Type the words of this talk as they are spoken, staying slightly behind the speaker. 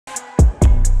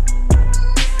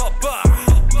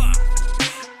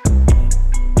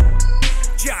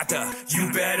doctor.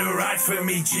 You better ride for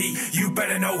me, G. You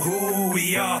better know who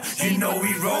we are. You know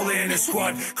we roll in a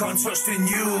squad. Can't trust in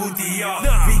you, DR.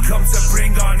 We come to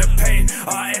bring on the pain.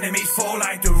 Our enemies fall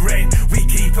like the rain. We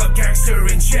keep a gangster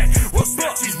in check. We'll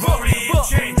snatch his rolling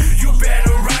chain. You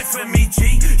better ride for me,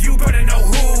 G. You better know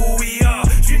who we are.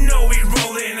 You know we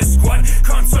roll in a squad.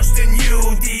 Can't trust in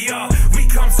you, DR. We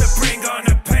come to bring on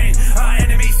the pain. Our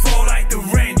enemies fall like the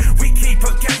rain. We keep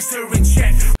a gangster in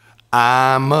check.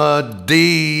 I'm a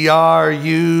D-R-U-N-K-S-O-B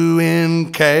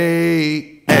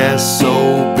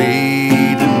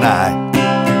tonight,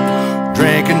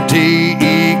 drinking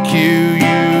T-E-Q-U-L-I-A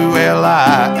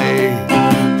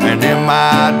and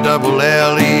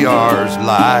M-I-double-L-E-R's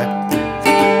light,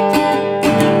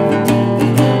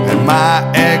 and my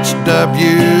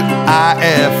X-W-I-F-E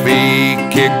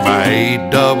kicked my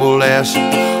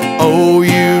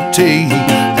A-double-S-O-U-T,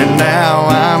 and now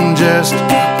I'm just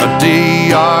a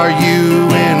D-R-U-N-K-S-O-B.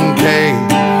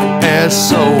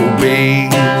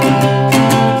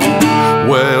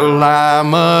 Well,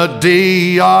 I'm a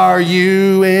D-R-U-N-K-S-O-B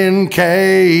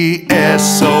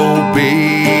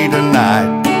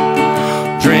tonight,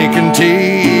 drinking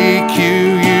T-E-Q-U-L-I-A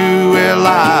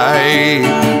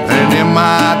and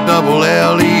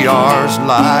M-I-double-L-E-R's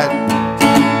light,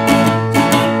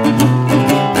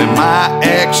 and my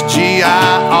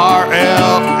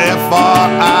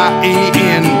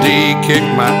X-G-I-R-L-F-R-I-E-N-D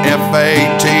kicked my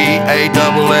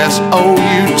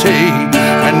F-A-T-A-S-S-O-U-T,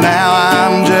 and now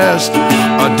I'm just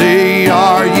a D-R-U-N-K-S-O-B.